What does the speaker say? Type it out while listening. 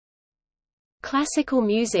Classical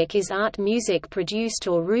music is art music produced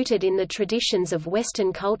or rooted in the traditions of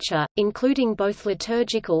Western culture, including both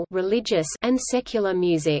liturgical religious and secular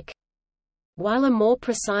music. While a more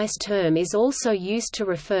precise term is also used to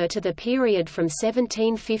refer to the period from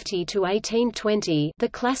 1750 to 1820, the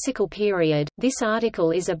classical period, this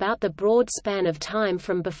article is about the broad span of time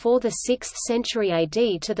from before the 6th century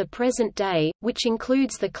AD to the present day, which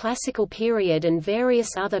includes the classical period and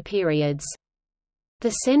various other periods. The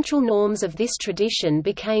central norms of this tradition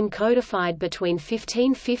became codified between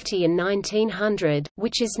 1550 and 1900,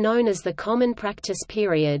 which is known as the Common Practice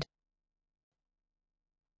period.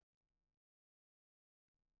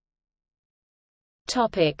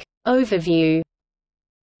 Topic Overview.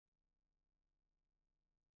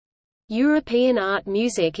 European art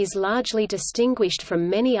music is largely distinguished from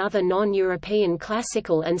many other non-European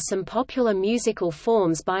classical and some popular musical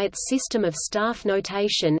forms by its system of staff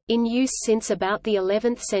notation, in use since about the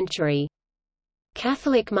 11th century.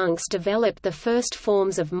 Catholic monks developed the first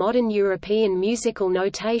forms of modern European musical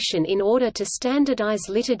notation in order to standardize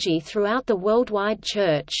liturgy throughout the worldwide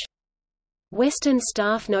Church. Western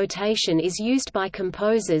staff notation is used by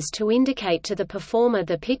composers to indicate to the performer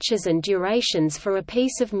the pitches and durations for a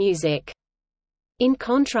piece of music. In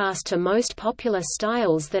contrast to most popular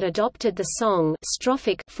styles that adopted the song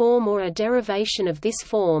strophic form or a derivation of this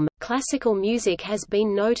form, classical music has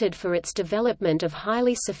been noted for its development of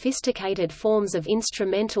highly sophisticated forms of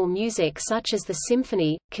instrumental music such as the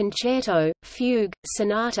symphony, concerto, fugue,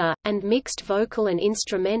 sonata, and mixed vocal and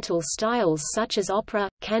instrumental styles such as opera,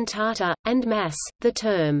 cantata, and mass. The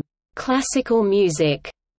term classical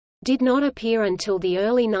music did not appear until the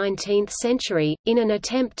early 19th century, in an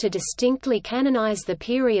attempt to distinctly canonize the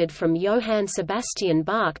period from Johann Sebastian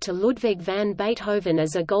Bach to Ludwig van Beethoven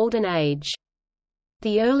as a golden age.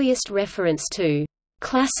 The earliest reference to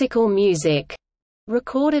classical music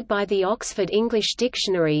recorded by the Oxford English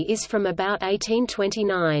Dictionary is from about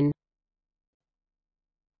 1829.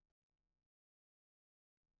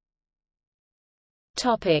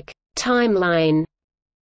 Timeline.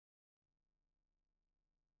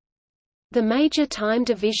 The major time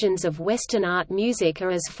divisions of Western art music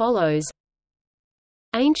are as follows: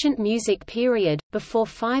 Ancient music period, before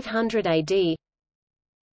 500 AD.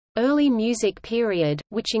 Early music period,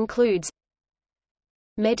 which includes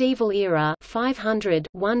Medieval era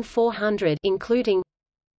 500–1400 including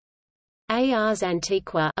Ars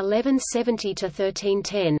Antiqua 1170 to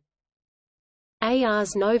 1310,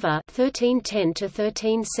 Ars Nova 1310 to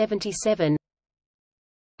 1377,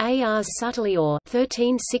 Ars Superior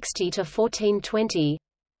 1360 to 1420,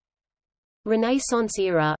 Renaissance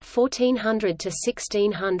era 1400 to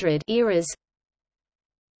 1600 eras,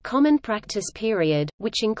 Common Practice period,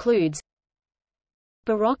 which includes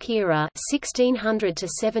Baroque era 1600 to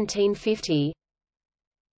 1750,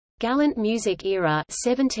 Gallant music era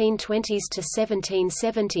 1720s to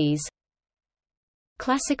 1770s,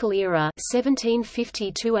 Classical era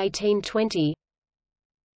 1750 to 1820,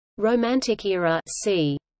 Romantic era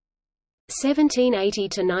c. 1780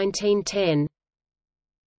 to 1910,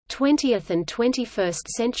 20th and 21st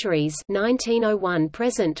centuries 1901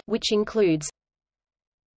 present, which includes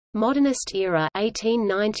Modernist era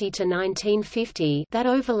 1890 to 1950 that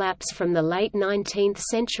overlaps from the late 19th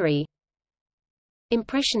century,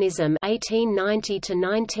 Impressionism 1890 to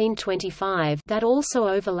 1925 that also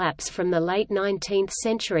overlaps from the late 19th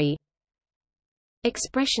century,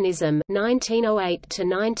 Expressionism 1908 to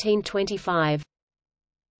 1925,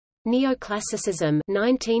 Neoclassicism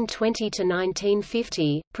 1920 to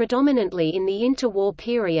 1950, predominantly in the interwar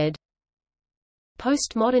period,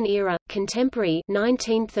 Postmodern era, contemporary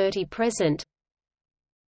 1930 present,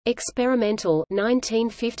 Experimental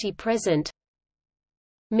 1950 present,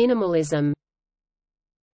 Minimalism.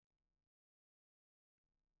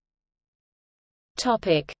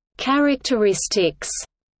 Topic: Characteristics.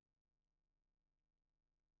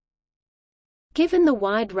 Given the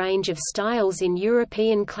wide range of styles in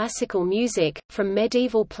European classical music, from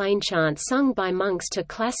medieval plainchant sung by monks to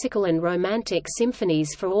classical and romantic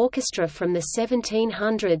symphonies for orchestra from the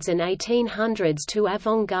 1700s and 1800s to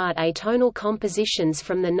avant-garde atonal compositions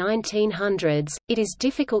from the 1900s, it is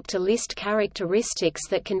difficult to list characteristics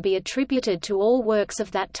that can be attributed to all works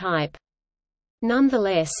of that type.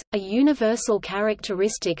 Nonetheless, a universal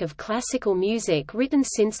characteristic of classical music written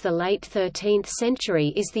since the late 13th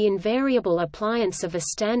century is the invariable appliance of a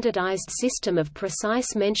standardized system of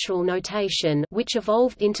precise mensural notation, which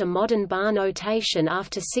evolved into modern bar notation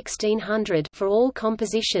after 1600 for all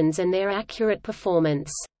compositions and their accurate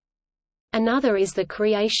performance. Another is the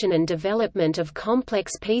creation and development of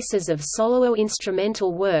complex pieces of solo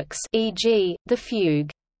instrumental works, e.g., the fugue.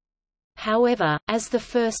 However, as the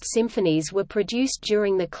first symphonies were produced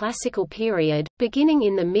during the classical period, beginning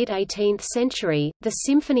in the mid-18th century, the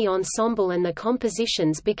symphony ensemble and the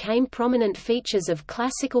compositions became prominent features of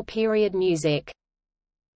classical period music.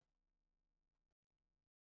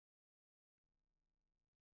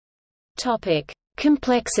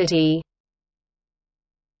 Complexity.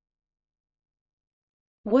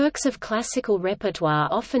 Works of classical repertoire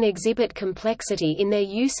often exhibit complexity in their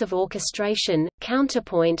use of orchestration,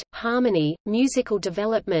 counterpoint, harmony, musical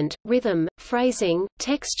development, rhythm, phrasing,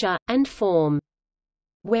 texture, and form.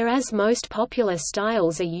 Whereas most popular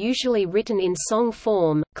styles are usually written in song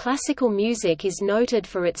form, classical music is noted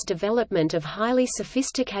for its development of highly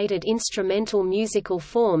sophisticated instrumental musical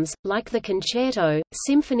forms, like the concerto,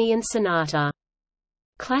 symphony and sonata.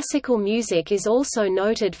 Classical music is also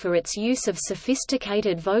noted for its use of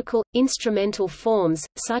sophisticated vocal, instrumental forms,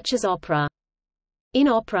 such as opera. In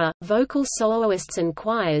opera, vocal soloists and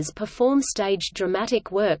choirs perform staged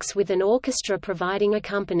dramatic works with an orchestra providing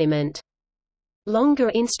accompaniment. Longer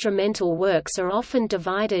instrumental works are often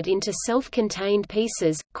divided into self-contained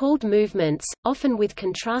pieces, called movements, often with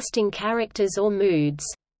contrasting characters or moods.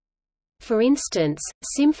 For instance,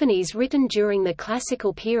 symphonies written during the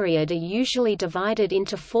classical period are usually divided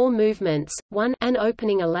into 4 movements: 1 an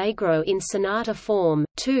opening allegro in sonata form,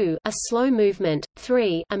 2 a slow movement,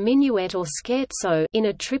 3 a minuet or scherzo in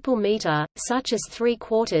a triple meter, such as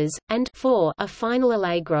 3/4, and 4 a final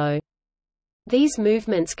allegro. These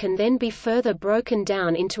movements can then be further broken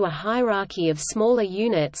down into a hierarchy of smaller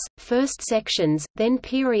units, first sections, then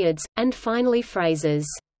periods, and finally phrases.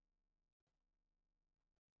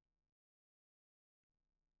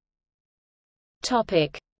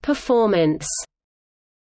 Performance.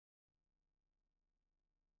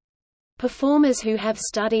 Performers who have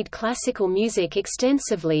studied classical music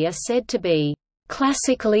extensively are said to be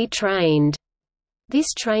classically trained. This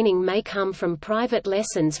training may come from private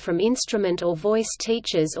lessons from instrument or voice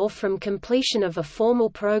teachers or from completion of a formal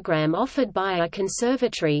program offered by a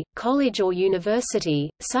conservatory, college or university,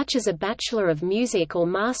 such as a Bachelor of Music or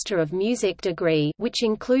Master of Music degree, which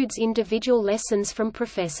includes individual lessons from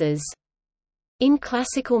professors. In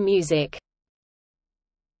classical music,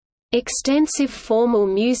 extensive formal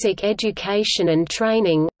music education and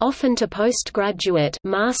training, often to postgraduate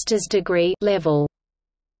master's degree level,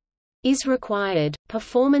 is required.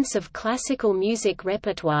 Performance of classical music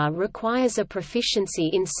repertoire requires a proficiency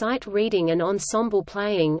in sight reading and ensemble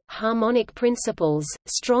playing, harmonic principles,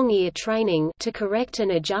 strong ear training to correct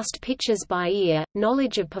and adjust pitches by ear,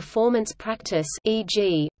 knowledge of performance practice,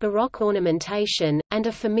 e.g., Baroque ornamentation, and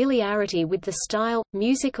a familiarity with the style,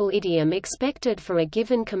 musical idiom expected for a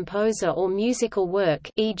given composer or musical work,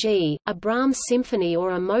 e.g., a Brahms symphony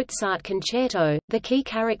or a Mozart concerto. The key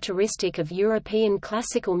characteristic of European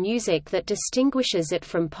classical music that distinguishes it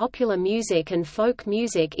from popular music and folk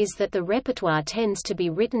music is that the repertoire tends to be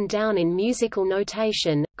written down in musical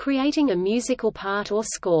notation, creating a musical part or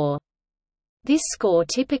score. This score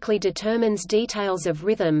typically determines details of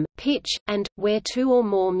rhythm, pitch, and, where 2 or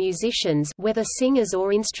more musicians, whether singers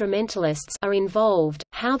or instrumentalists, are involved,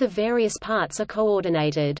 how the various parts are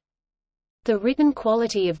coordinated. The written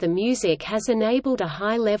quality of the music has enabled a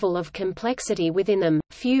high level of complexity within them.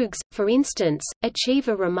 Fugues, for instance, achieve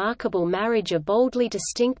a remarkable marriage of boldly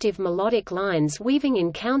distinctive melodic lines weaving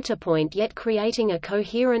in counterpoint yet creating a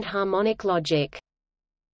coherent harmonic logic.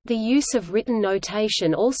 The use of written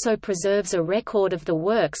notation also preserves a record of the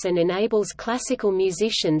works and enables classical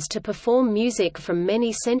musicians to perform music from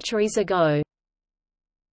many centuries ago.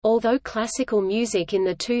 Although classical music in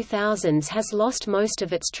the 2000s has lost most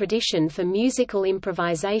of its tradition for musical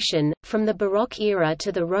improvisation, from the Baroque era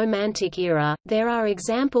to the Romantic era, there are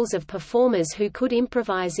examples of performers who could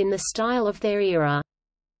improvise in the style of their era.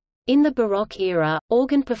 In the Baroque era,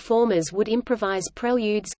 organ performers would improvise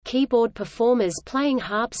preludes, keyboard performers playing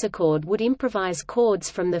harpsichord would improvise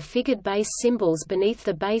chords from the figured bass cymbals beneath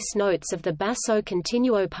the bass notes of the basso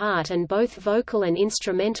continuo part, and both vocal and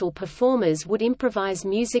instrumental performers would improvise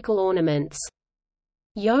musical ornaments.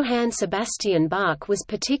 Johann Sebastian Bach was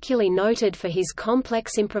particularly noted for his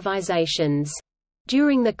complex improvisations.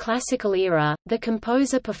 During the classical era, the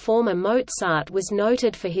composer-performer Mozart was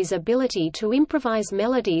noted for his ability to improvise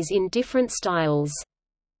melodies in different styles.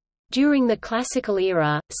 During the classical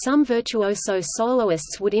era, some virtuoso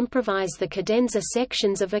soloists would improvise the cadenza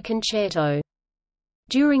sections of a concerto.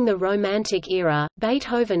 During the Romantic era,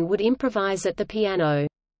 Beethoven would improvise at the piano.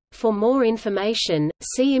 For more information,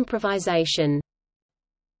 see improvisation.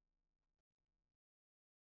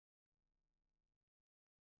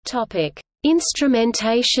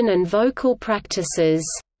 Instrumentation and vocal practices.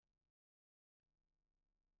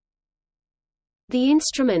 The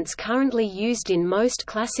instruments currently used in most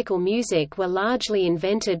classical music were largely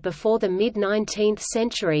invented before the mid-19th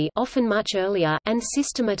century, often much earlier, and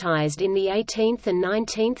systematized in the 18th and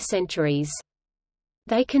 19th centuries.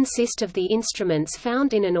 They consist of the instruments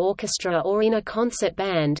found in an orchestra or in a concert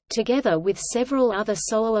band, together with several other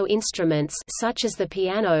solo instruments such as the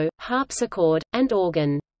piano, harpsichord, and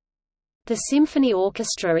organ. The symphony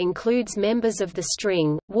orchestra includes members of the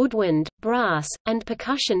string, woodwind, brass, and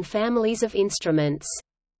percussion families of instruments.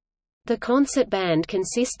 The concert band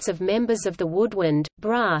consists of members of the woodwind,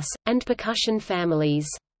 brass, and percussion families.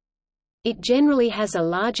 It generally has a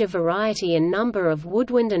larger variety and number of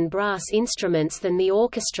woodwind and brass instruments than the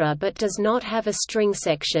orchestra but does not have a string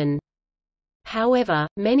section. However,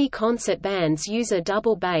 many concert bands use a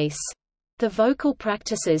double bass. The vocal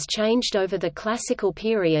practices changed over the classical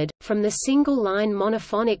period, from the single-line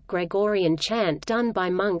monophonic Gregorian chant done by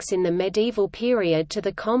monks in the medieval period to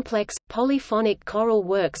the complex, polyphonic choral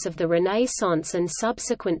works of the Renaissance and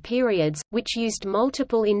subsequent periods, which used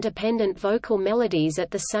multiple independent vocal melodies at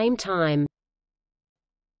the same time.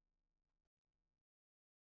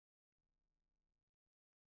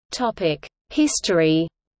 History.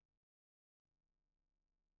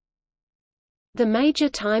 The major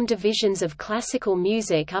time divisions of classical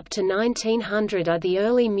music up to 1900 are the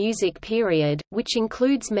early music period, which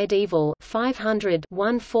includes medieval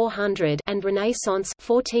 500–400 and Renaissance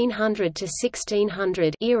 1400 to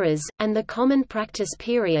 1600 eras, and the common practice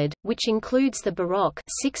period, which includes the Baroque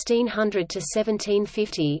 1600 to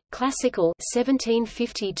 1750, classical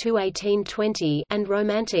 1750 to 1820, and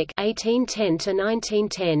Romantic 1810 to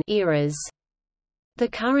 1910 eras. The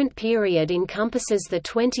current period encompasses the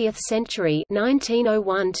 20th century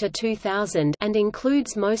 1901 to 2000 and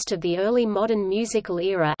includes most of the early modern musical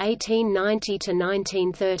era 1890 to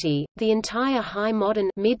 1930, the entire high modern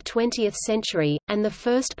mid-20th century, and the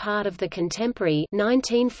first part of the contemporary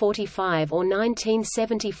 1945 or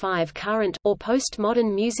 1975 current or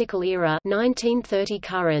postmodern musical era 1930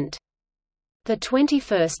 current. The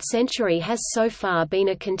 21st century has so far been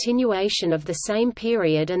a continuation of the same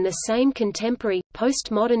period and the same contemporary,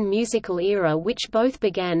 postmodern musical era which both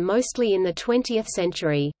began mostly in the 20th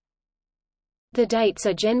century. The dates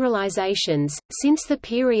are generalizations, since the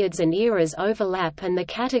periods and eras overlap and the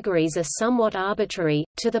categories are somewhat arbitrary,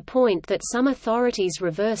 to the point that some authorities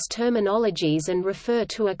reverse terminologies and refer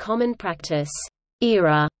to a common practice,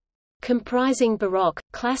 era, comprising Baroque,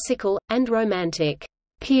 classical, and Romantic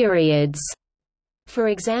periods. For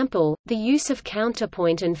example, the use of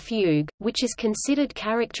counterpoint and fugue, which is considered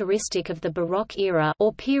characteristic of the Baroque era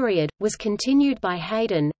or period, was continued by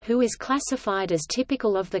Haydn, who is classified as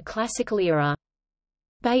typical of the classical era.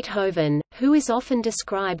 Beethoven, who is often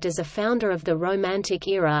described as a founder of the Romantic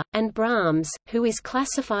era, and Brahms, who is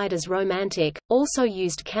classified as Romantic, also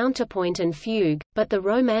used counterpoint and fugue, but the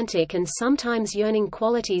romantic and sometimes yearning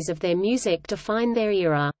qualities of their music define their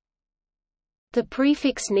era. The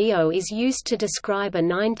prefix neo is used to describe a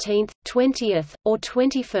 19th, 20th, or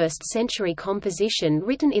 21st century composition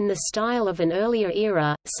written in the style of an earlier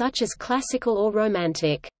era, such as classical or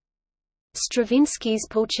romantic. Stravinsky's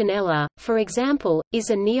Pulcinella, for example, is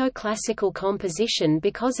a neoclassical composition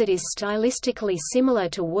because it is stylistically similar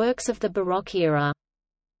to works of the Baroque era.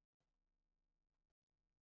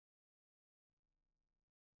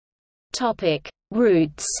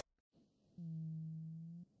 Roots.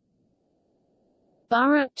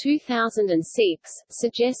 Burra 2006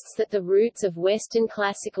 suggests that the roots of Western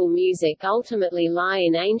classical music ultimately lie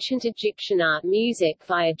in ancient Egyptian art music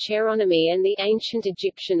via Cheronomy and the ancient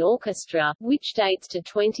Egyptian orchestra, which dates to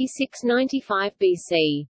 2695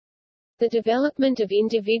 BC. The development of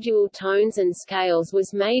individual tones and scales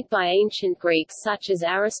was made by ancient Greeks such as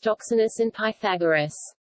Aristoxenus and Pythagoras.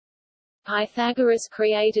 Pythagoras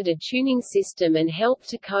created a tuning system and helped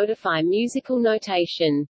to codify musical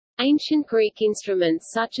notation. Ancient Greek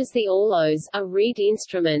instruments such as the aulos, a reed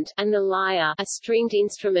instrument, and the lyre, a stringed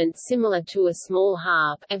instrument similar to a small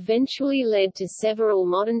harp, eventually led to several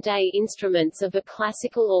modern-day instruments of a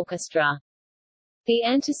classical orchestra. The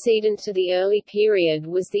antecedent to the early period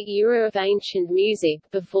was the era of ancient music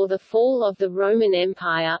before the fall of the Roman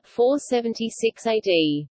Empire 476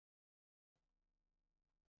 AD.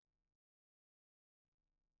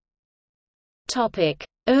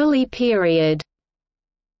 Early period.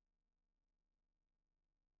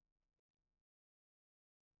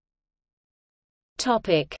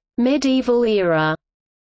 Medieval era.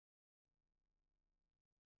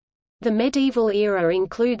 The medieval era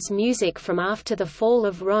includes music from after the fall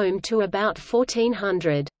of Rome to about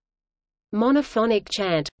 1400. Monophonic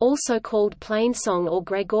chant, also called plainsong or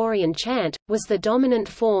Gregorian chant, was the dominant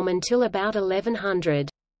form until about 1100.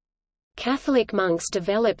 Catholic monks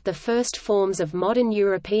developed the first forms of modern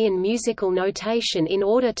European musical notation in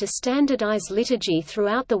order to standardize liturgy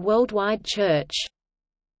throughout the worldwide Church.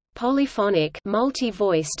 Polyphonic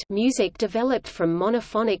multi-voiced music developed from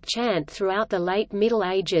monophonic chant throughout the late Middle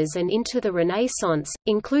Ages and into the Renaissance,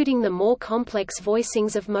 including the more complex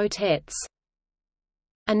voicings of motets.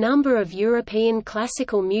 A number of European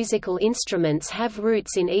classical musical instruments have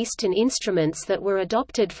roots in Eastern instruments that were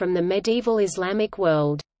adopted from the medieval Islamic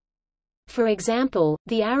world. For example,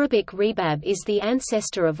 the Arabic rebab is the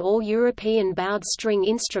ancestor of all European bowed string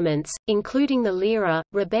instruments, including the lira,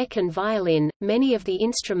 rebec and violin. Many of the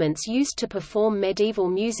instruments used to perform medieval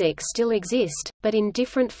music still exist, but in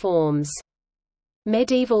different forms.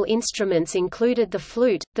 Medieval instruments included the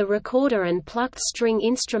flute, the recorder and plucked string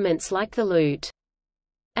instruments like the lute.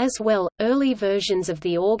 As well, early versions of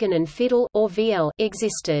the organ and fiddle or viol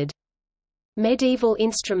existed. Medieval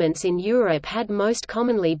instruments in Europe had most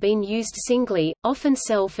commonly been used singly, often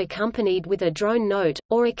self-accompanied with a drone note,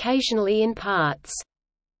 or occasionally in parts.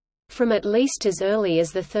 From at least as early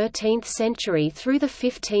as the 13th century through the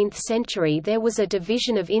 15th century there was a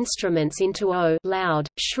division of instruments into loud,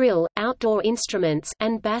 shrill, outdoor instruments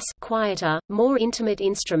and bass quieter, more intimate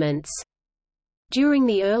instruments. During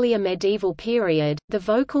the earlier medieval period, the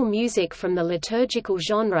vocal music from the liturgical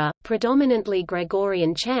genre, predominantly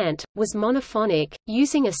Gregorian chant, was monophonic,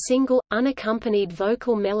 using a single, unaccompanied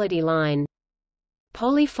vocal melody line.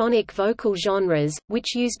 Polyphonic vocal genres,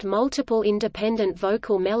 which used multiple independent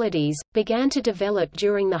vocal melodies, began to develop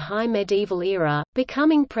during the High Medieval era,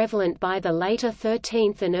 becoming prevalent by the later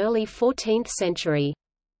 13th and early 14th century.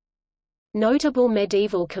 Notable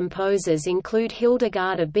medieval composers include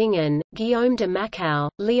Hildegard of Bingen, Guillaume de Macau,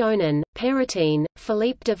 Léonin, Perotin,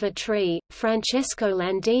 Philippe de Vitry, Francesco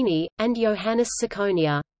Landini, and Johannes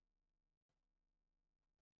Ciconia.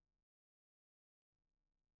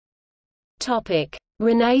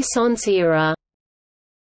 Renaissance era.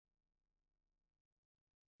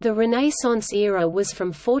 The Renaissance era was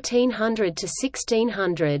from 1400 to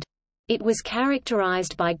 1600. It was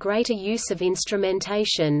characterized by greater use of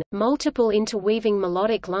instrumentation, multiple interweaving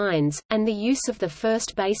melodic lines, and the use of the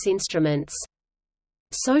first bass instruments.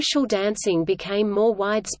 Social dancing became more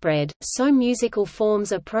widespread, so musical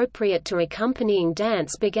forms appropriate to accompanying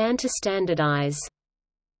dance began to standardize.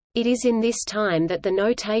 It is in this time that the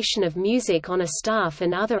notation of music on a staff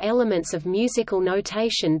and other elements of musical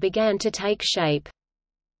notation began to take shape.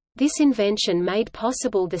 This invention made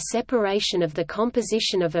possible the separation of the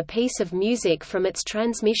composition of a piece of music from its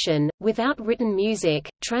transmission. Without written music,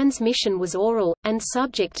 transmission was oral, and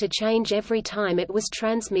subject to change every time it was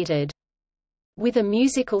transmitted. With a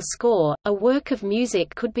musical score, a work of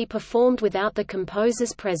music could be performed without the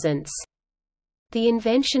composer's presence. The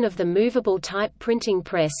invention of the movable type printing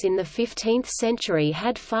press in the 15th century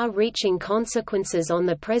had far-reaching consequences on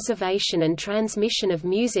the preservation and transmission of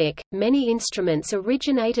music. Many instruments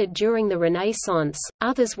originated during the Renaissance,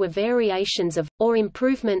 others were variations of, or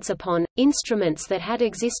improvements upon, instruments that had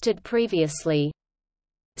existed previously.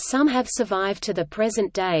 Some have survived to the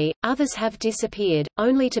present day, others have disappeared,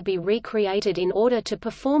 only to be recreated in order to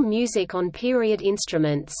perform music on period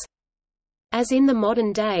instruments. As in the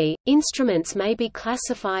modern day, instruments may be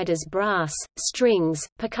classified as brass, strings,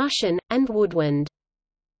 percussion, and woodwind.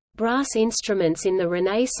 Brass instruments in the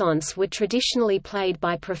Renaissance were traditionally played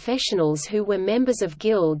by professionals who were members of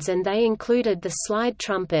guilds, and they included the slide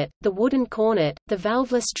trumpet, the wooden cornet, the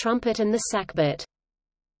valveless trumpet and the sackbut.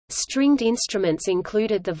 Stringed instruments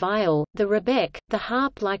included the viol, the rebec, the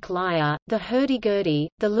harp-like lyre, the hurdy-gurdy,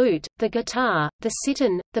 the lute, the guitar, the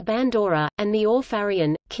cittern, the bandora, and the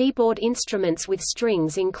orpharion. Keyboard instruments with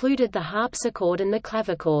strings included the harpsichord and the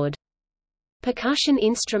clavichord. Percussion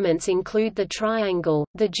instruments include the triangle,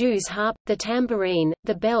 the Jew's harp, the tambourine,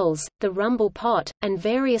 the bells, the rumble pot, and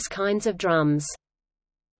various kinds of drums.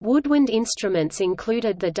 Woodwind instruments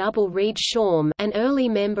included the double reed shawm, an early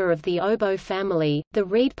member of the oboe family, the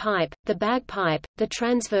reed pipe, the bagpipe, the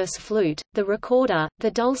transverse flute, the recorder, the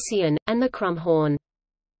dulcian, and the crumhorn.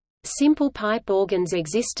 Simple pipe organs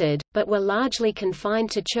existed, but were largely confined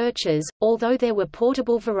to churches, although there were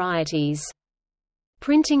portable varieties.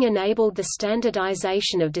 Printing enabled the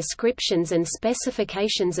standardization of descriptions and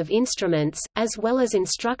specifications of instruments, as well as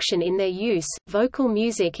instruction in their use. Vocal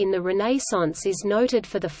music in the Renaissance is noted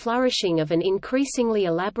for the flourishing of an increasingly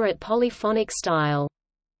elaborate polyphonic style.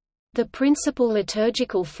 The principal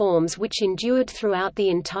liturgical forms which endured throughout the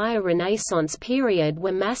entire Renaissance period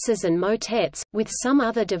were masses and motets, with some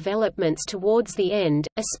other developments towards the end,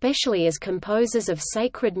 especially as composers of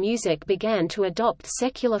sacred music began to adopt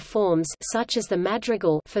secular forms such as the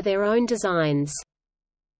madrigal for their own designs.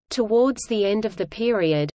 Towards the end of the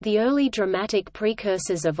period, the early dramatic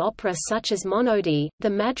precursors of opera such as monody, the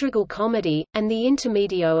madrigal comedy, and the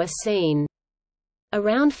intermedio are seen.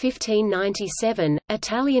 Around 1597,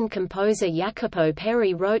 Italian composer Jacopo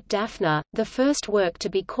Peri wrote Daphne, the first work to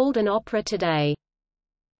be called an opera today.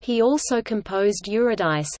 He also composed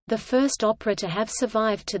Eurydice, the first opera to have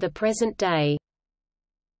survived to the present day.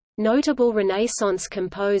 Notable Renaissance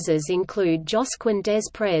composers include Josquin des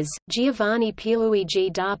Prez, Giovanni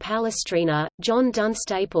Pierluigi da Palestrina, John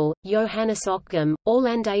Dunstaples, Johannes Ockeghem,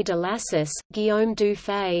 Orlando de Lassus, Guillaume du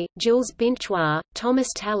Fay, Gilles Binchois, Thomas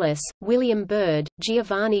Tallis, William Byrd,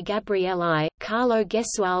 Giovanni Gabrieli, Carlo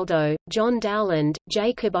Gesualdo, John Dowland,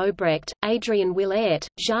 Jacob Obrecht, Adrian Willaert,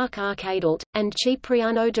 Jacques Arcadelt, and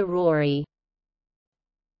Cipriano de Rori.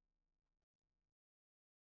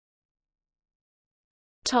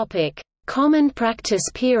 Common practice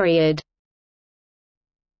period.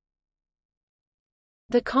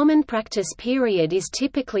 The common practice period is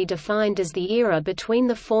typically defined as the era between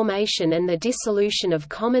the formation and the dissolution of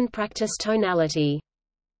common practice tonality.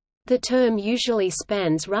 The term usually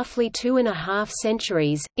spans roughly 2.5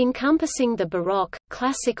 centuries, encompassing the Baroque,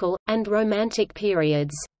 Classical, and Romantic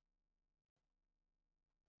periods.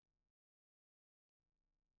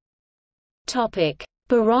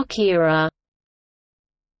 Baroque era.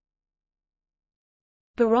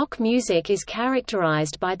 Baroque music is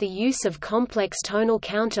characterized by the use of complex tonal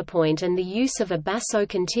counterpoint and the use of a basso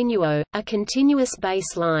continuo, a continuous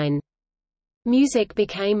bass line. Music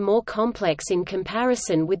became more complex in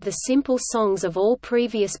comparison with the simple songs of all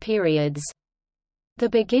previous periods. The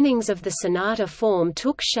beginnings of the sonata form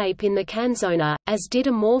took shape in the canzona, as did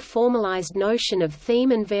a more formalized notion of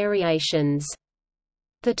theme and variations.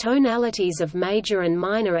 The tonalities of major and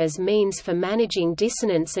minor as means for managing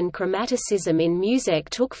dissonance and chromaticism in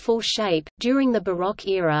music took full shape. During the Baroque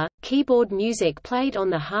era, keyboard music played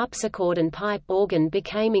on the harpsichord and pipe organ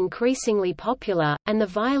became increasingly popular, and the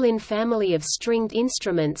violin family of stringed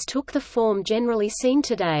instruments took the form generally seen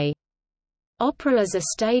today. Opera as a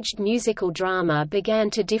staged musical drama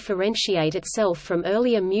began to differentiate itself from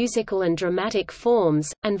earlier musical and dramatic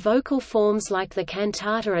forms, and vocal forms like the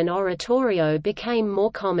cantata and oratorio became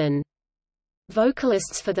more common.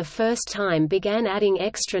 Vocalists for the first time began adding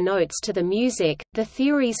extra notes to the music. The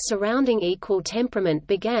theories surrounding equal temperament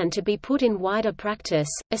began to be put in wider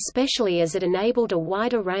practice, especially as it enabled a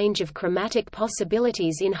wider range of chromatic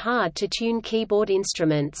possibilities in hard-to-tune keyboard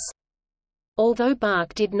instruments. Although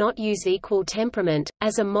Bach did not use equal temperament,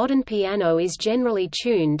 as a modern piano is generally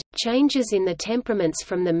tuned, changes in the temperaments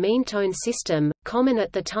from the mean tone system, common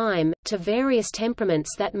at the time, to various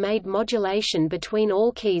temperaments that made modulation between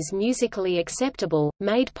all keys musically acceptable,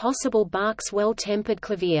 made possible Bach's well-tempered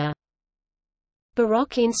clavier.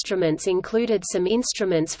 Baroque instruments included some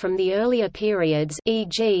instruments from the earlier periods,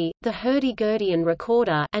 e.g., the hurdy-gurdy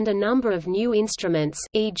recorder, and a number of new instruments,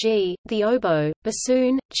 e.g., the oboe,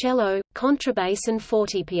 bassoon, cello, contrabass and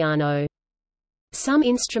fortepiano. Some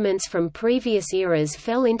instruments from previous eras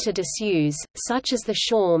fell into disuse, such as the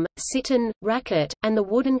shawm, citon, racket, and the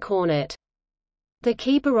wooden cornet. The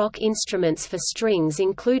key Baroque instruments for strings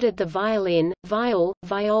included the violin, viol,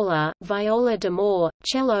 viola, viola d'amore,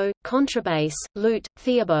 cello, contrabass, lute,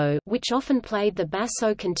 theorbo, which often played the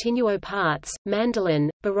basso continuo parts,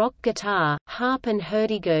 mandolin, Baroque guitar, harp and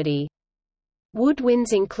hurdy-gurdy.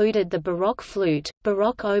 Woodwinds included the Baroque flute,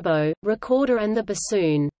 Baroque oboe, recorder and the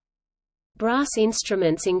bassoon. Brass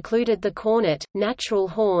instruments included the cornet, natural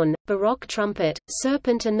horn, Baroque trumpet,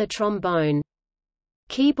 serpent and the trombone.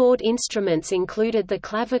 Keyboard instruments included the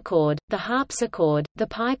clavichord, the harpsichord, the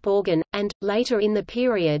pipe organ, and, later in the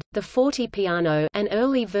period, the fortepiano, an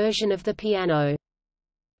early version of the piano.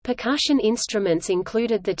 Percussion instruments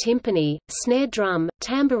included the timpani, snare drum,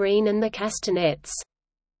 tambourine and the castanets.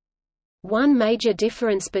 One major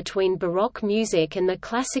difference between Baroque music and the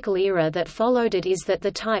classical era that followed it is that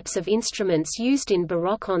the types of instruments used in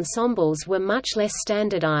Baroque ensembles were much less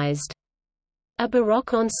standardized. A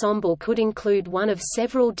Baroque ensemble could include one of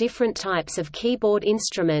several different types of keyboard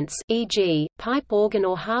instruments, e.g., pipe organ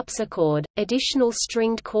or harpsichord, additional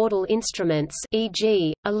stringed chordal instruments,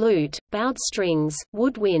 e.g., a lute, bowed strings,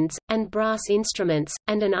 woodwinds, and brass instruments,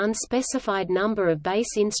 and an unspecified number of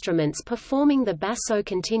bass instruments performing the basso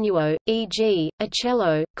continuo, e.g., a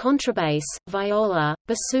cello, contrabass, viola,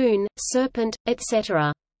 bassoon, serpent,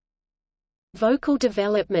 etc. Vocal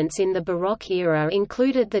developments in the Baroque era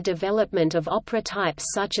included the development of opera types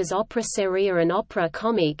such as opera seria and opera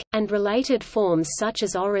comique, and related forms such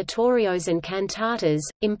as oratorios and cantatas.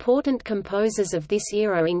 Important composers of this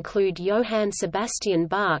era include Johann Sebastian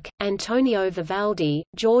Bach, Antonio Vivaldi,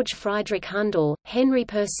 George Friedrich Handel, Henry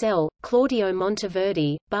Purcell, Claudio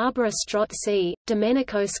Monteverdi, Barbara Strozzi,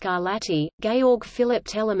 Domenico Scarlatti, Georg Philipp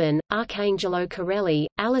Telemann, Arcangelo Corelli,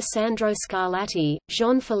 Alessandro Scarlatti,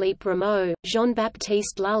 Jean-Philippe Rameau,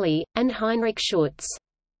 Jean-Baptiste Lully, and Heinrich Schütz.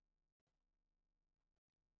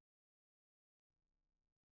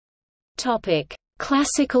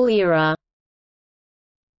 Classical era.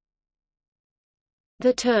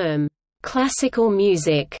 The term, "classical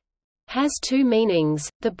music", has two meanings.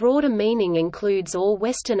 The broader meaning includes all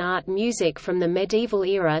Western art music from the medieval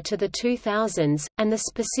era to the 2000s, and the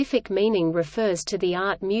specific meaning refers to the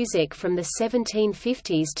art music from the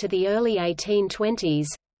 1750s to the early 1820s,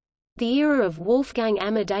 the era of Wolfgang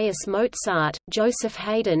Amadeus Mozart, Joseph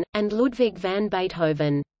Haydn, and Ludwig van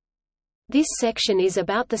Beethoven. This section is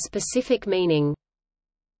about the specific meaning.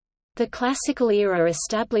 The classical era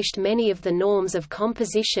established many of the norms of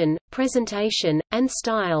composition, presentation, and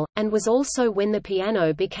style, and was also when the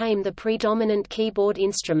piano became the predominant keyboard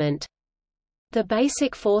instrument. The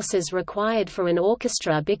basic forces required for an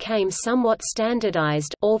orchestra became somewhat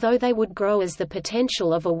standardized, although they would grow as the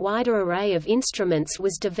potential of a wider array of instruments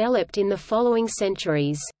was developed in the following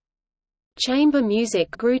centuries. Chamber music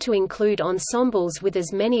grew to include ensembles with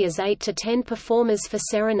as many as 8 to 10 performers for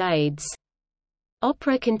serenades.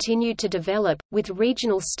 Opera continued to develop, with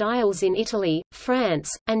regional styles in Italy, France,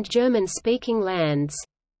 and German-speaking lands.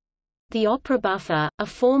 The opera buffa, a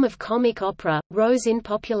form of comic opera, rose in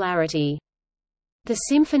popularity. The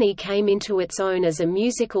symphony came into its own as a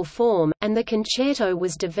musical form, and the concerto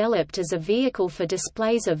was developed as a vehicle for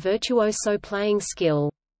displays of virtuoso playing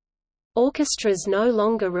skill. Orchestras no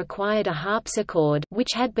longer required a harpsichord, which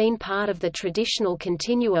had been part of the traditional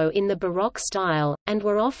continuo in the Baroque style, and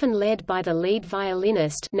were often led by the lead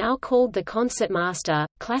violinist, now called the concertmaster.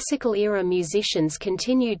 Classical-era musicians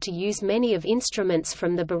continued to use many of instruments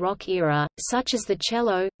from the Baroque era, such as the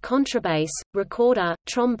cello, contrabass, recorder,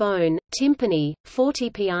 trombone, timpani,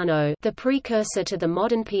 fortepiano, the precursor to the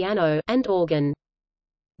modern piano, and organ.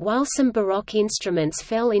 While some Baroque instruments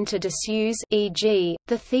fell into disuse, e.g.,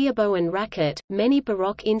 the theorbo and racket, many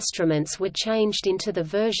Baroque instruments were changed into the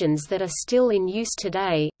versions that are still in use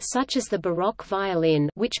today, such as the Baroque violin,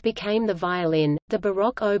 which became the violin, the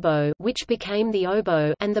Baroque oboe, which became the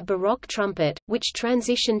oboe, and the Baroque trumpet, which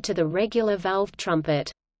transitioned to the regular valved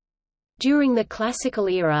trumpet. During the classical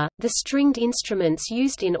era, the stringed instruments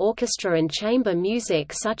used in orchestra and chamber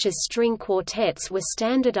music such as string quartets were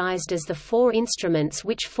standardized as the four instruments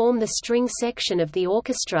which form the string section of the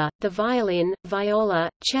orchestra, the violin,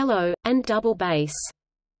 viola, cello, and double bass.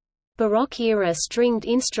 Baroque-era stringed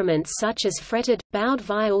instruments such as fretted, bowed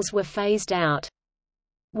viols were phased out.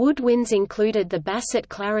 Woodwinds included the basset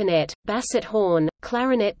clarinet, basset horn,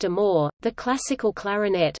 clarinet d'amore, the classical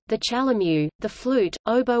clarinet, the chalamu, the flute,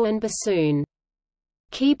 oboe and bassoon.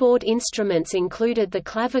 Keyboard instruments included the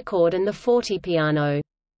clavichord and the fortepiano.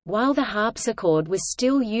 While the harpsichord was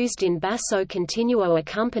still used in basso continuo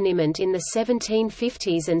accompaniment in the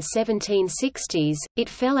 1750s and 1760s, it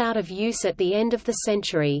fell out of use at the end of the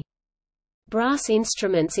century. Brass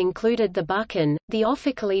instruments included the buccan, the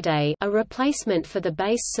ophicleide, a replacement for the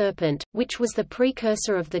bass serpent, which was the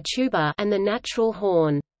precursor of the tuba, and the natural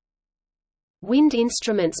horn. Wind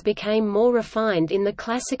instruments became more refined in the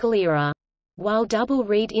classical era. While double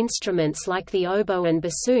reed instruments like the oboe and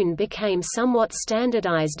bassoon became somewhat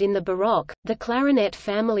standardized in the Baroque, the clarinet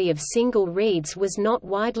family of single reeds was not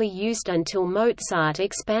widely used until Mozart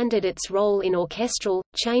expanded its role in orchestral,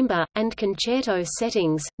 chamber, and concerto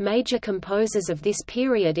settings. Major composers of this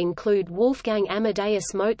period include Wolfgang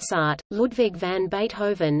Amadeus Mozart, Ludwig van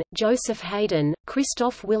Beethoven, Joseph Haydn,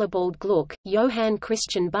 Christoph Willibald Gluck, Johann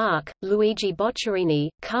Christian Bach, Luigi Boccherini,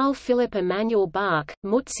 Carl Philipp Emanuel Bach,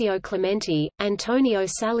 Muzio Clementi, Antonio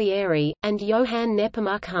Salieri, and Johann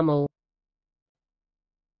Nepomuk Hummel.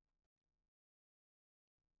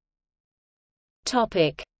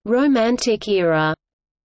 Romantic era.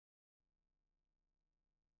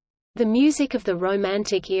 The music of the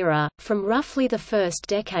Romantic era, from roughly the first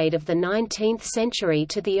decade of the 19th century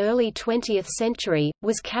to the early 20th century,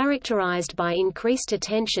 was characterized by increased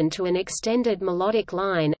attention to an extended melodic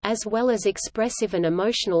line, as well as expressive and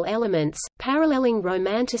emotional elements, paralleling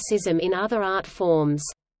Romanticism in other art forms.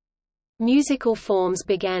 Musical forms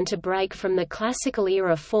began to break from the classical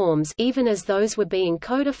era forms even as those were being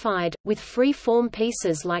codified, with free-form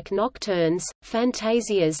pieces like nocturnes,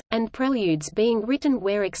 fantasias, and preludes being written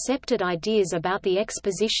where accepted ideas about the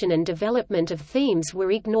exposition and development of themes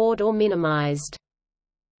were ignored or minimized.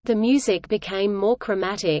 The music became more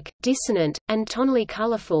chromatic, dissonant, and tonally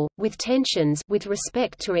colorful, with tensions with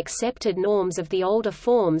respect to accepted norms of the older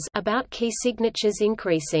forms about key signatures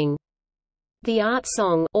increasing. The art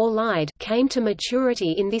song or lied came to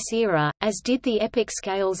maturity in this era, as did the epic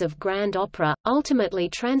scales of grand opera, ultimately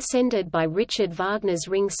transcended by Richard Wagner's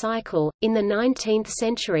Ring cycle. In the 19th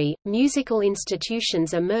century, musical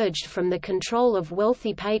institutions emerged from the control of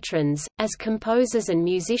wealthy patrons, as composers and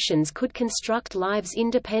musicians could construct lives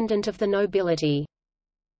independent of the nobility.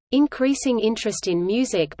 Increasing interest in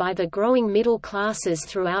music by the growing middle classes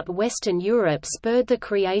throughout Western Europe spurred the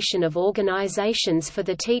creation of organizations for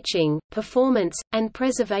the teaching, performance, and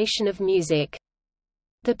preservation of music.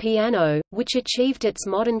 The piano, which achieved its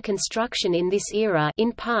modern construction in this era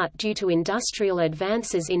in part due to industrial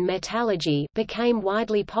advances in metallurgy, became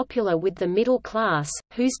widely popular with the middle class,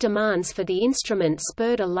 whose demands for the instrument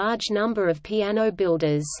spurred a large number of piano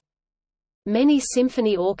builders. Many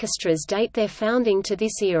symphony orchestras date their founding to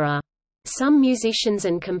this era. Some musicians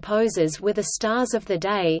and composers were the stars of the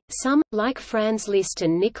day, some, like Franz Liszt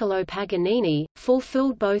and Niccolò Paganini,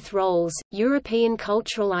 fulfilled both roles. European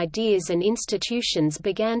cultural ideas and institutions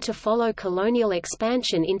began to follow colonial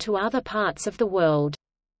expansion into other parts of the world.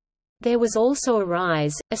 There was also a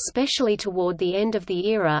rise, especially toward the end of the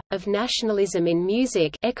era, of nationalism in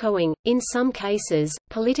music, echoing, in some cases,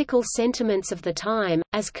 political sentiments of the time,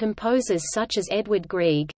 as composers such as Edward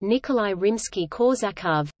Grieg, Nikolai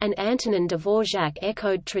Rimsky-Korsakov, and Antonin Dvorak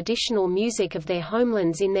echoed traditional music of their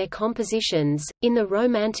homelands in their compositions. In the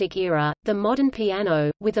Romantic era, the modern piano,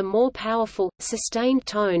 with a more powerful, sustained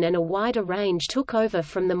tone and a wider range, took over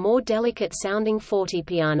from the more delicate-sounding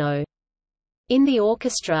fortepiano. In the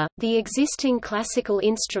orchestra, the existing classical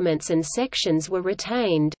instruments and sections were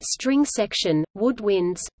retained: string section,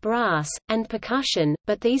 woodwinds, brass, and percussion,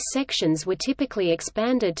 but these sections were typically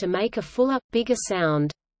expanded to make a fuller, bigger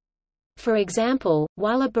sound. For example,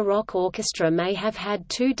 while a Baroque orchestra may have had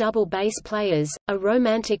 2 double bass players, a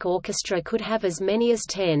Romantic orchestra could have as many as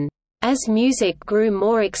 10. As music grew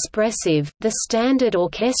more expressive, the standard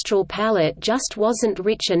orchestral palette just wasn't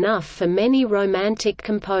rich enough for many Romantic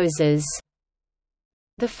composers.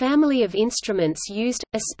 The family of instruments used,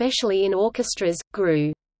 especially in orchestras,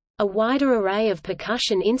 grew. A wider array of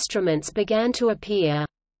percussion instruments began to appear.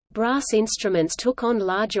 Brass instruments took on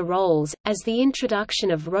larger roles, as the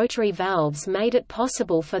introduction of rotary valves made it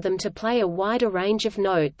possible for them to play a wider range of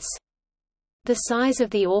notes. The size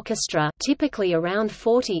of the orchestra, typically around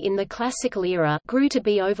 40 in the classical era, grew to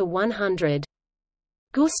be over 100.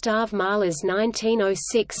 Gustav Mahler's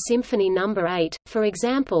 1906 Symphony No. 8, for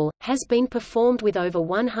example, has been performed with over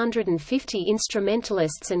 150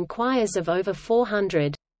 instrumentalists and choirs of over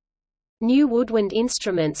 400. New woodwind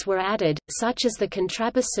instruments were added, such as the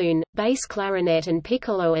contrabassoon, bass clarinet and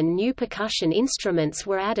piccolo, and new percussion instruments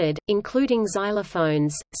were added, including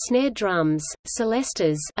xylophones, snare drums,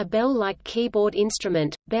 celestas, a bell-like keyboard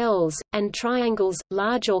instrument, bells, and triangles,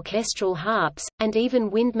 large orchestral harps, and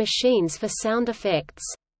even wind machines for sound effects.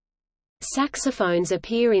 Saxophones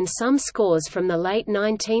appear in some scores from the late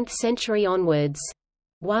 19th century onwards.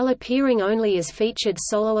 While appearing only as featured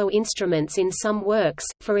solo instruments in some works,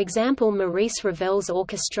 for example Maurice Ravel's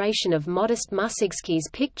orchestration of Modest Mussorgsky's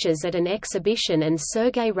pictures at an exhibition and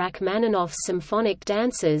Sergei Rachmaninoff's symphonic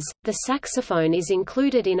dances, the saxophone is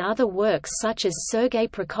included in other works such as Sergei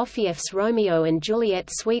Prokofiev's Romeo and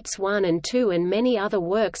Juliet Suites 1 and 2 and many other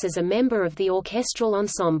works as a member of the orchestral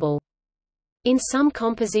ensemble. In some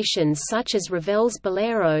compositions such as Ravel's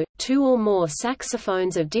Bolero, 2 or more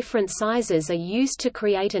saxophones of different sizes are used to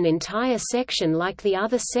create an entire section like the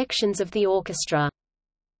other sections of the orchestra.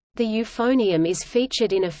 The euphonium is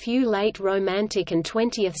featured in a few late Romantic and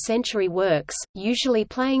 20th century works, usually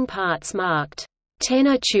playing parts marked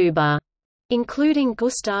tenor tuba, including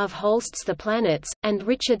Gustav Holst's The Planets, and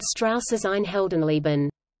Richard Strauss's Ein Heldenleben.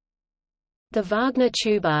 The Wagner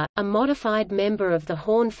tuba, a modified member of the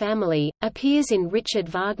horn family, appears in Richard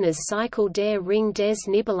Wagner's Cycle der Ring des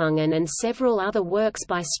Nibelungen and several other works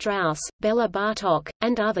by Strauss, Bela Bartok,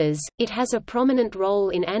 and others. It has a prominent role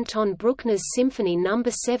in Anton Bruckner's Symphony No.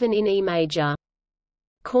 7 in E major.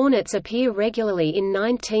 Cornets appear regularly in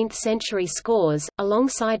 19th-century scores,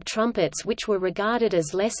 alongside trumpets which were regarded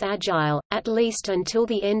as less agile, at least until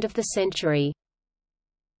the end of the century.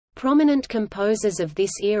 Prominent composers of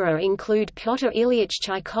this era include Pyotr Ilyich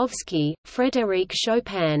Tchaikovsky, Frédéric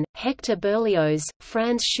Chopin, Hector Berlioz,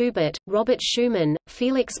 Franz Schubert, Robert Schumann,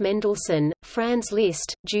 Felix Mendelssohn, Franz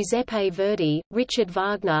Liszt, Giuseppe Verdi, Richard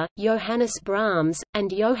Wagner, Johannes Brahms,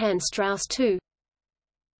 and Johann Strauss II.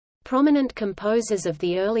 Prominent composers of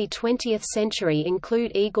the early 20th century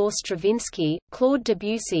include Igor Stravinsky, Claude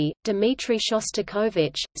Debussy, Dmitri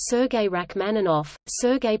Shostakovich, Sergei Rachmaninoff,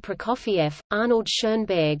 Sergei Prokofiev, Arnold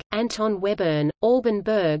Schoenberg, Anton Webern, Alban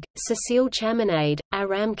Berg, Cécile Chaminade,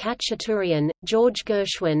 Aram Khachaturian, George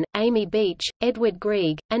Gershwin, Amy Beach, Edward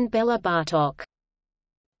Grieg, and Bela Bartok.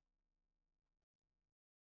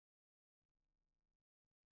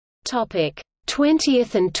 Topic: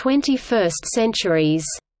 20th and 21st centuries.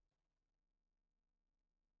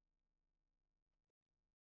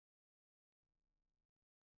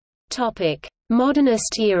 Topic: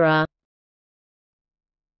 Modernist era.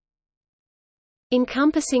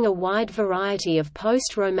 Encompassing a wide variety of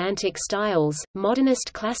post-Romantic styles,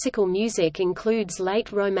 modernist classical music includes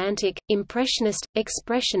late Romantic, Impressionist,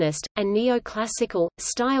 Expressionist, and Neoclassical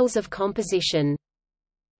styles of composition.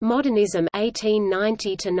 Modernism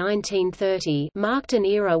 1890 to 1930 marked an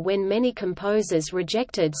era when many composers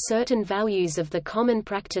rejected certain values of the common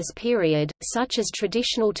practice period, such as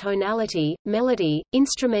traditional tonality, melody,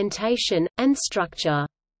 instrumentation, and structure.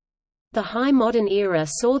 The High Modern era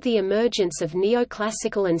saw the emergence of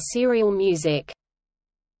neoclassical and serial music.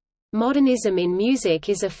 Modernism in music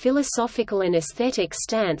is a philosophical and aesthetic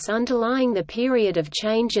stance underlying the period of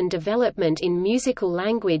change and development in musical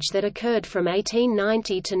language that occurred from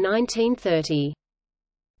 1890 to 1930.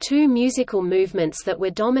 Two musical movements that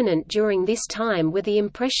were dominant during this time were the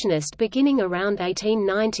Impressionist beginning around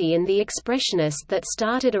 1890 and the Expressionist that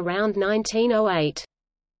started around 1908.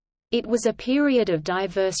 It was a period of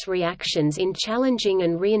diverse reactions in challenging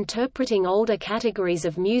and reinterpreting older categories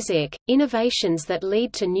of music, innovations that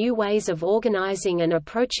lead to new ways of organizing and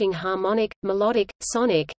approaching harmonic, melodic,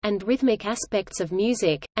 sonic, and rhythmic aspects of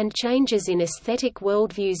music, and changes in aesthetic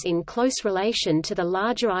worldviews in close relation to the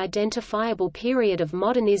larger identifiable period of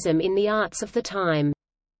modernism in the arts of the time.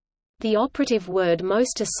 The operative word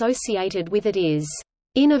most associated with it is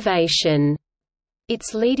innovation.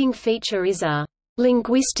 Its leading feature is a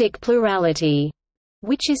linguistic plurality,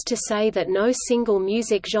 which is to say that no single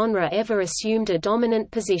music genre ever assumed a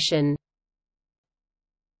dominant position.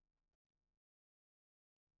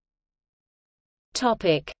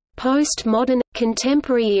 Topic: Postmodern,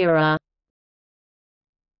 contemporary era.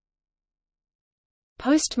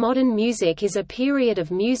 Postmodern music is a period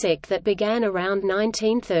of music that began around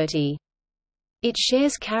 1930. It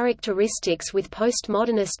shares characteristics with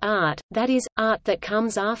postmodernist art, that is, art that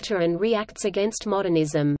comes after and reacts against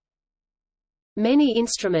modernism. Many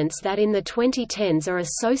instruments that in the 2010s are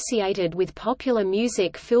associated with popular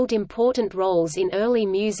music filled important roles in early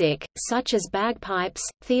music, such as bagpipes,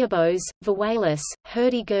 theorbos, vihuelas,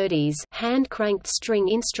 hurdy-gurdies, hand-cranked string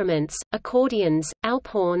instruments, accordions,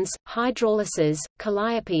 alphorns, hydraulises,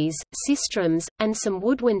 calliopes, sistrums, and some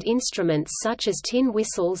woodwind instruments such as tin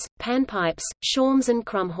whistles, panpipes, shawms and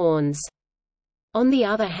crumhorns. On the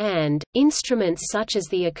other hand, instruments such as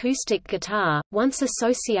the acoustic guitar, once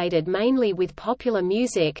associated mainly with popular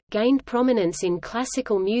music, gained prominence in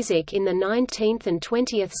classical music in the 19th and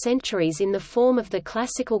 20th centuries in the form of the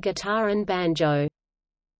classical guitar and banjo.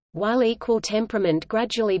 While equal temperament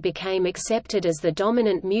gradually became accepted as the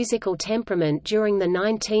dominant musical temperament during the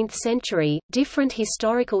 19th century, different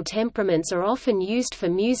historical temperaments are often used for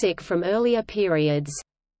music from earlier periods.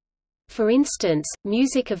 For instance,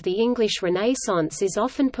 music of the English Renaissance is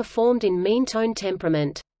often performed in mean-tone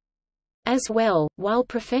temperament. As well, while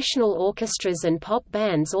professional orchestras and pop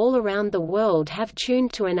bands all around the world have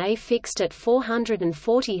tuned to an A fixed at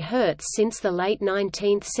 440 Hz since the late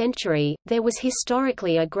 19th century, there was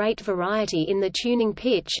historically a great variety in the tuning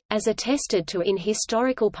pitch, as attested to in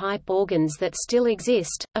historical pipe organs that still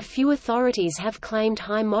exist. A few authorities have claimed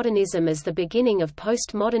high modernism as the beginning of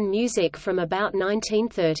postmodern music from about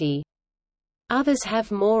 1930. Others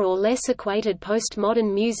have more or less equated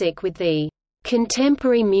postmodern music with the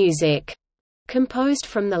contemporary music composed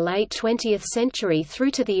from the late 20th century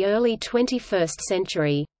through to the early 21st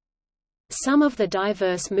century. Some of the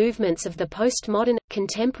diverse movements of the postmodern,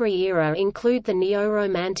 contemporary era include the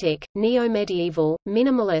neo-romantic, neo-medieval,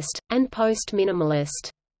 minimalist, and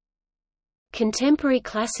post-minimalist. Contemporary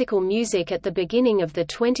classical music at the beginning of the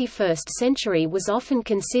 21st century was often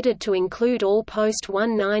considered to include all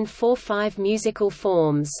post-1945 musical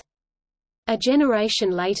forms. A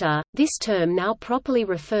generation later, this term now properly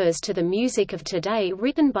refers to the music of today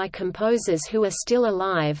written by composers who are still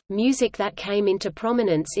alive, music that came into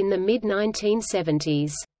prominence in the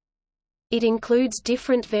mid-1970s. It includes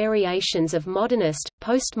different variations of modernist,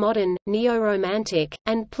 postmodern, neo-romantic,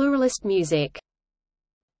 and pluralist music.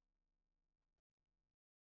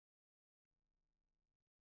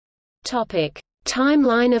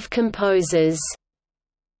 Timeline of composers.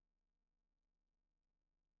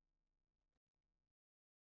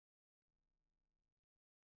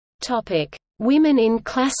 Topic: Women in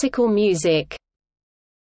classical music.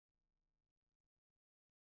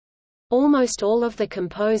 Almost all of the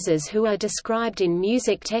composers who are described in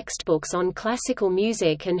music textbooks on classical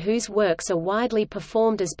music and whose works are widely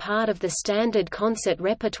performed as part of the standard concert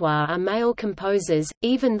repertoire are male composers,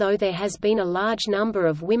 even though there has been a large number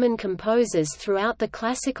of women composers throughout the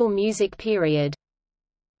classical music period.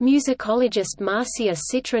 Musicologist Marcia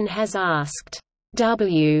Citron has asked,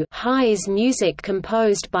 Why is music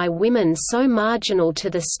composed by women so marginal to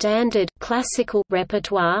the standard classical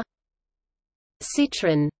repertoire?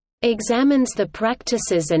 Citron examines the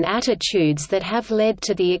practices and attitudes that have led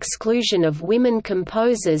to the exclusion of women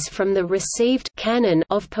composers from the received canon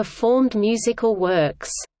of performed musical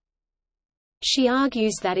works. She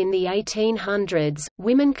argues that in the 1800s,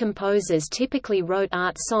 women composers typically wrote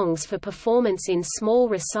art songs for performance in small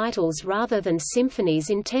recitals rather than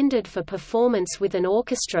symphonies intended for performance with an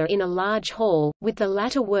orchestra in a large hall, with the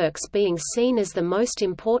latter works being seen as the most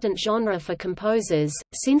important genre for composers.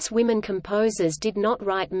 Since women composers did not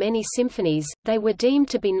write many symphonies, they were deemed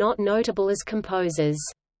to be not notable as composers.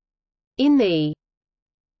 In the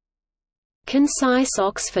Concise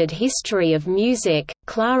Oxford History of Music,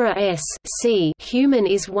 Clara S. C. Human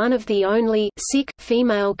is one of the only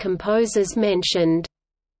female composers mentioned.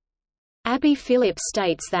 Abby Phillips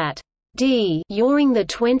states that during the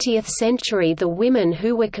 20th century the women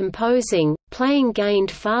who were composing, playing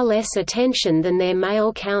gained far less attention than their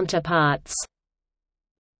male counterparts.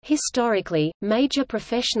 Historically, major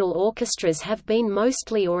professional orchestras have been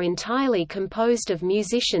mostly or entirely composed of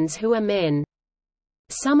musicians who are men.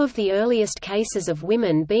 Some of the earliest cases of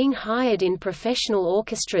women being hired in professional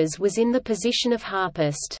orchestras was in the position of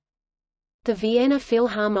harpist. The Vienna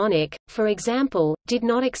Philharmonic, for example, did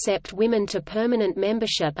not accept women to permanent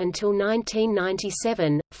membership until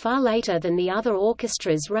 1997, far later than the other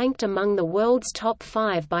orchestras ranked among the world's top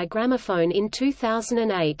 5 by Gramophone in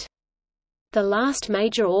 2008. The last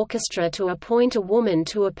major orchestra to appoint a woman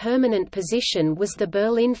to a permanent position was the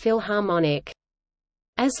Berlin Philharmonic.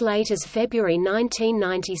 As late as February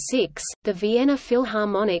 1996, the Vienna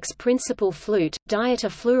Philharmonic's principal flute,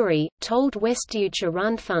 Dieter Fleury, told Westdeutscher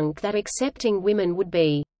Rundfunk that accepting women would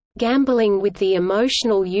be gambling with the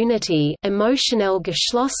emotional unity emotionelle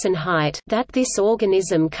Geschlossenheit that this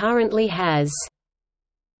organism currently has.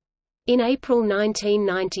 In April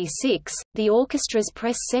 1996, the orchestra's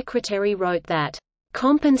press secretary wrote that,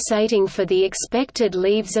 compensating for the expected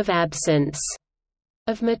leaves of absence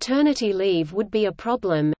of maternity leave would be a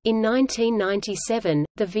problem. In 1997,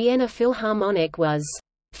 the Vienna Philharmonic was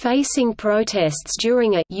facing protests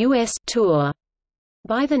during a U.S. tour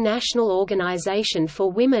by the National Organization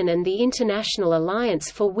for Women and the International Alliance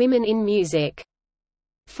for Women in Music.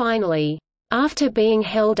 Finally, after being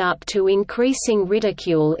held up to increasing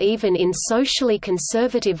ridicule even in socially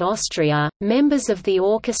conservative Austria, members of the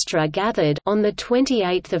orchestra gathered on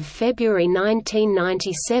 28 February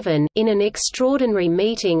 1997 in an extraordinary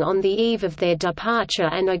meeting on the eve of their departure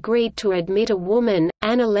and agreed to admit a woman,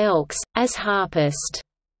 Anna Lelks, as harpist.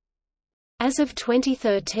 As of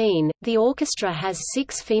 2013, the orchestra has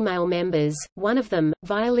 6 female members, one of them,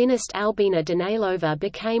 violinist Albina Danilova,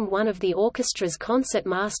 became one of the orchestra's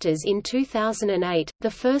concertmasters in 2008, the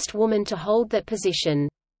first woman to hold that position.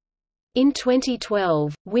 In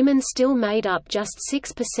 2012, women still made up just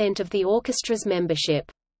 6% of the orchestra's membership.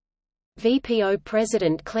 VPO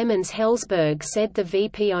President Clemens Helsberg said the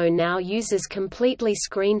VPO now uses completely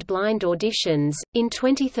screened blind auditions. In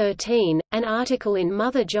 2013, an article in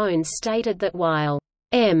Mother Jones stated that while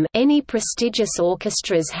many prestigious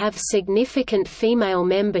orchestras have significant female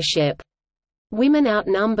membership, women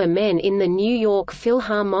outnumber men in the New York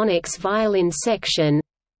Philharmonic's violin section,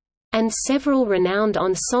 and several renowned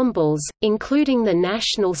ensembles, including the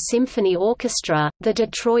National Symphony Orchestra, the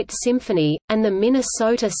Detroit Symphony, and the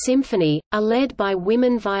Minnesota Symphony, are led by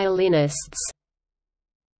women violinists.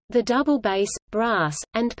 The double bass, brass,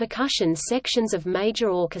 and percussion sections of major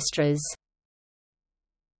orchestras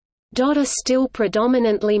are still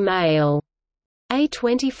predominantly male. A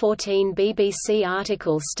 2014 BBC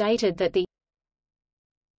article stated that the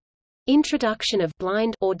introduction of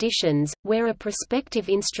blind auditions, where a prospective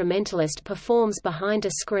instrumentalist performs behind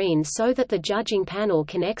a screen so that the judging panel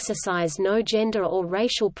can exercise no gender or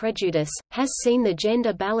racial prejudice, has seen the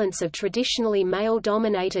gender balance of traditionally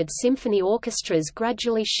male-dominated symphony orchestras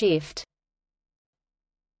gradually shift.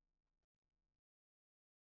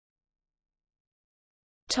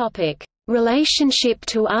 Relationship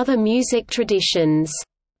to other music traditions.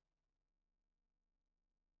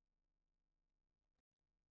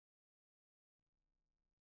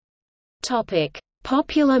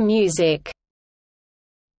 Popular music.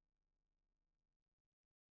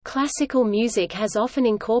 Classical music has often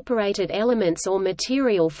incorporated elements or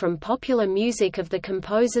material from popular music of the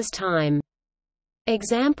composer's time.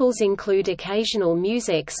 Examples include occasional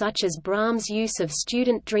music such as Brahms' use of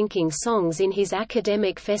student drinking songs in his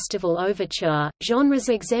academic festival overture, genres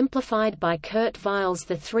exemplified by Kurt Weill's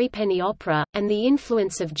The Threepenny Opera, and the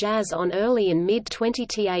influence of jazz on early and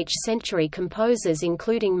mid-20th century composers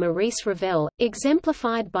including Maurice Ravel,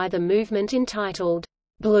 exemplified by the movement entitled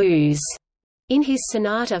Blues in his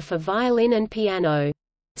sonata for violin and piano.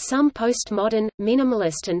 Some postmodern,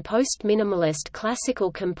 minimalist and post-minimalist classical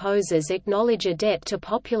composers acknowledge a debt to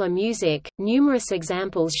popular music. Numerous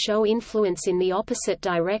examples show influence in the opposite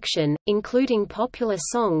direction, including popular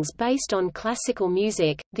songs based on classical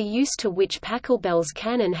music, the use to which Pachelbel's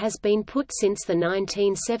canon has been put since the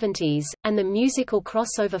 1970s, and the musical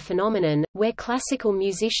crossover phenomenon, where classical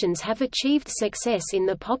musicians have achieved success in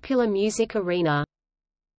the popular music arena.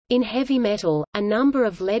 In heavy metal, a number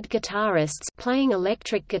of lead guitarists playing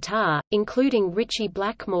electric guitar, including Ritchie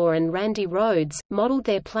Blackmore and Randy Rhoads, modeled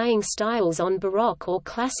their playing styles on Baroque or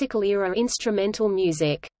classical-era instrumental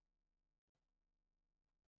music.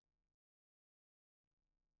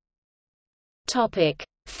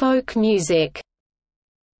 Folk music.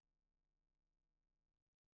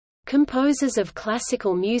 Composers of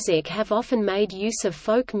classical music have often made use of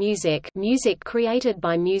folk music, music created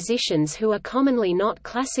by musicians who are commonly not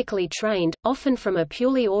classically trained, often from a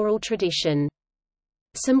purely oral tradition.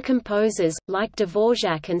 Some composers, like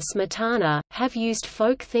Dvorak and Smetana, have used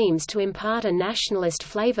folk themes to impart a nationalist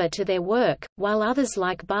flavor to their work, while others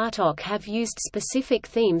like Bartók have used specific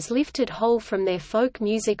themes lifted whole from their folk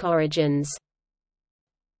music origins.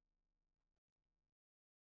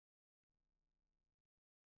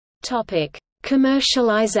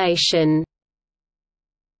 Commercialization.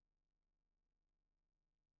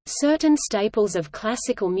 Certain staples of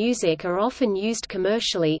classical music are often used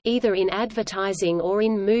commercially, either in advertising or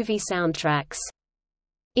in movie soundtracks.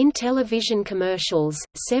 In television commercials,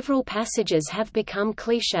 several passages have become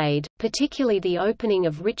cliched, particularly the opening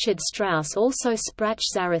of Richard Strauss' Also Sprach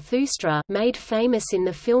Zarathustra, made famous in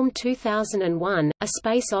the film 2001, A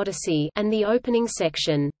Space Odyssey, and the opening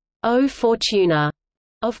section, O Fortuna,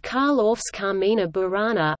 of Karl Orff's Carmina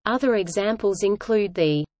Burana. Other examples include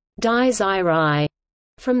the Dies Irae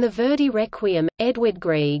from the Verdi Requiem, Edward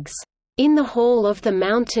Grieg's In the Hall of the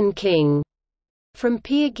Mountain King from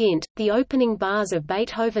Peer Gynt, the opening bars of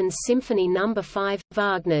Beethoven's Symphony No. 5,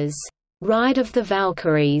 Wagner's Ride of the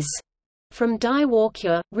Valkyries from Die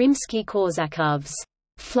Walküre, Rimsky-Korsakov's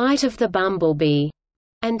Flight of the Bumblebee,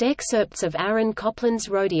 and excerpts of Aaron Copland's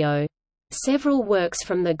Rodeo. Several works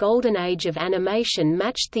from the Golden Age of animation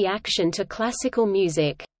matched the action to classical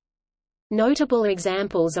music. Notable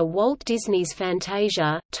examples are Walt Disney's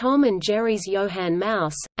Fantasia, Tom and Jerry's Johann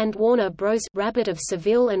Mouse, and Warner Bros. Rabbit of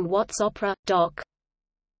Seville and Watts Opera, Doc.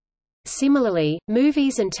 Similarly,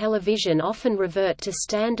 movies and television often revert to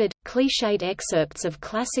standard, cliched excerpts of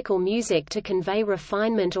classical music to convey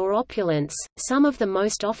refinement or opulence. Some of the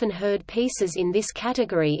most often heard pieces in this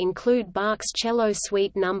category include Bach's Cello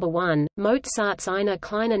Suite No. 1, Mozart's Eine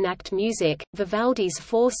kleine Nachtmusik, Vivaldi's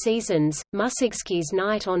Four Seasons, Musorgsky's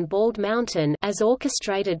Night on Bald Mountain as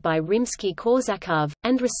orchestrated by Rimsky-Korsakov,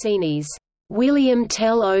 and Rossini's William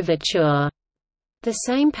Tell Overture. The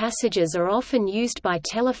same passages are often used by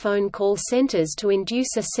telephone call centers to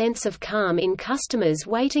induce a sense of calm in customers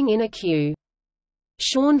waiting in a queue.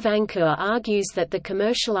 Sean Vancour argues that the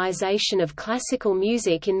commercialization of classical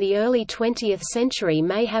music in the early 20th century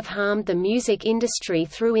may have harmed the music industry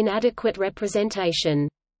through inadequate representation.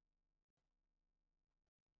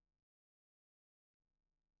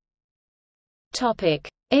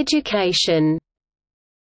 Education.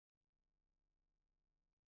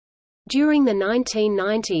 During the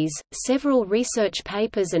 1990s, several research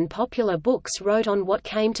papers and popular books wrote on what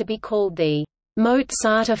came to be called the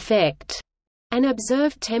Mozart effect, an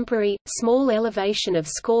observed temporary, small elevation of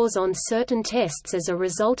scores on certain tests as a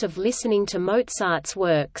result of listening to Mozart's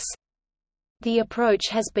works. The approach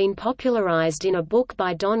has been popularized in a book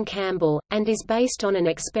by Don Campbell, and is based on an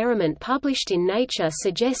experiment published in Nature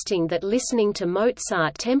suggesting that listening to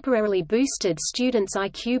Mozart temporarily boosted students'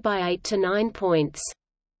 IQ by 8 to 9 points.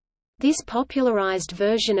 This popularized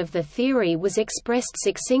version of the theory was expressed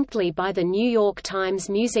succinctly by the New York Times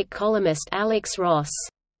music columnist Alex Ross.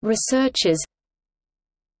 Researchers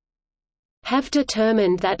have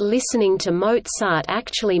determined that listening to Mozart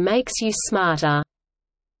actually makes you smarter.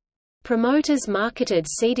 Promoters marketed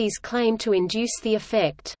CDs claim to induce the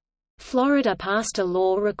effect. Florida passed a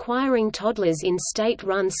law requiring toddlers in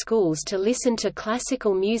state-run schools to listen to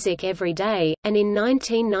classical music every day, and in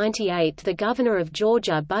 1998 the governor of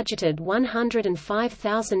Georgia budgeted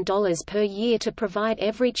 $105,000 per year to provide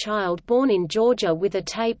every child born in Georgia with a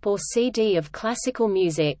tape or CD of classical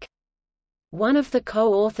music. One of the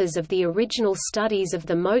co-authors of the original studies of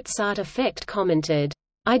the Mozart effect commented,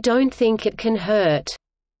 "I don't think it can hurt.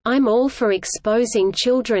 I'm all for exposing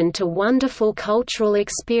children to wonderful cultural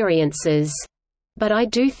experiences. But I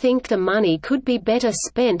do think the money could be better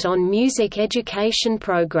spent on music education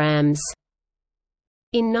programs."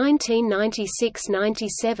 In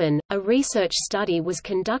 1996–97, a research study was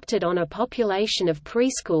conducted on a population of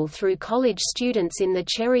preschool through college students in the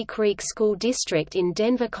Cherry Creek School District in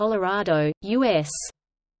Denver, Colorado, U.S.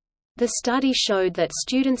 The study showed that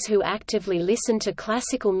students who actively listened to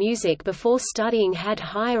classical music before studying had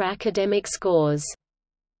higher academic scores.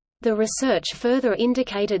 The research further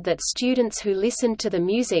indicated that students who listened to the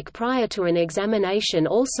music prior to an examination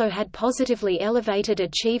also had positively elevated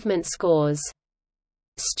achievement scores.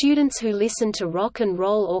 Students who listened to rock and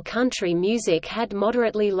roll or country music had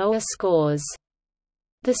moderately lower scores.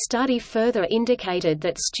 The study further indicated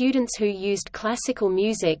that students who used classical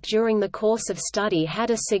music during the course of study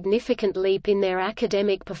had a significant leap in their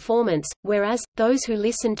academic performance, whereas, those who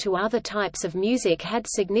listened to other types of music had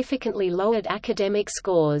significantly lowered academic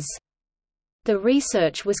scores. The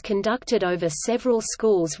research was conducted over several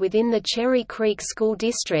schools within the Cherry Creek School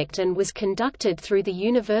District and was conducted through the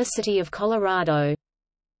University of Colorado.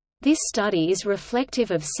 This study is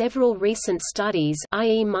reflective of several recent studies,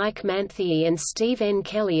 i.e. Mike Manthey and Steve N.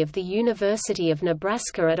 Kelly of the University of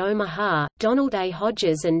Nebraska at Omaha, Donald A.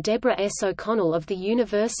 Hodges and Deborah S. O'Connell of the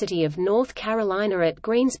University of North Carolina at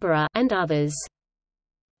Greensboro, and others.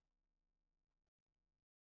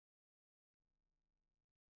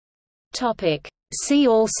 See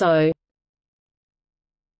also: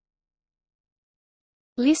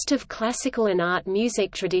 List of classical and art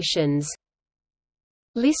music traditions,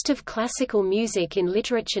 List of classical music in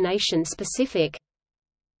literature. Nation-specific,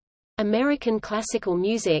 American classical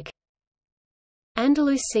music,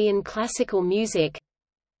 Andalusian classical music,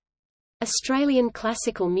 Australian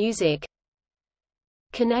classical music,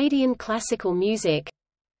 Canadian classical music,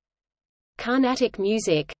 Carnatic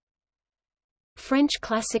music, French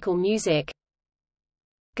classical music,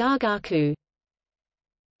 Gargaku,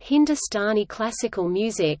 Hindustani classical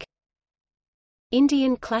music,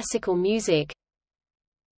 Indian classical music,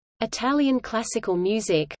 Italian classical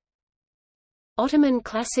music, Ottoman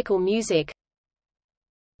classical music,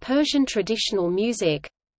 Persian traditional music,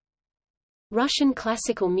 Russian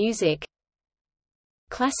classical music,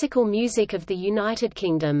 Classical music of the United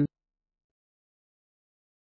Kingdom.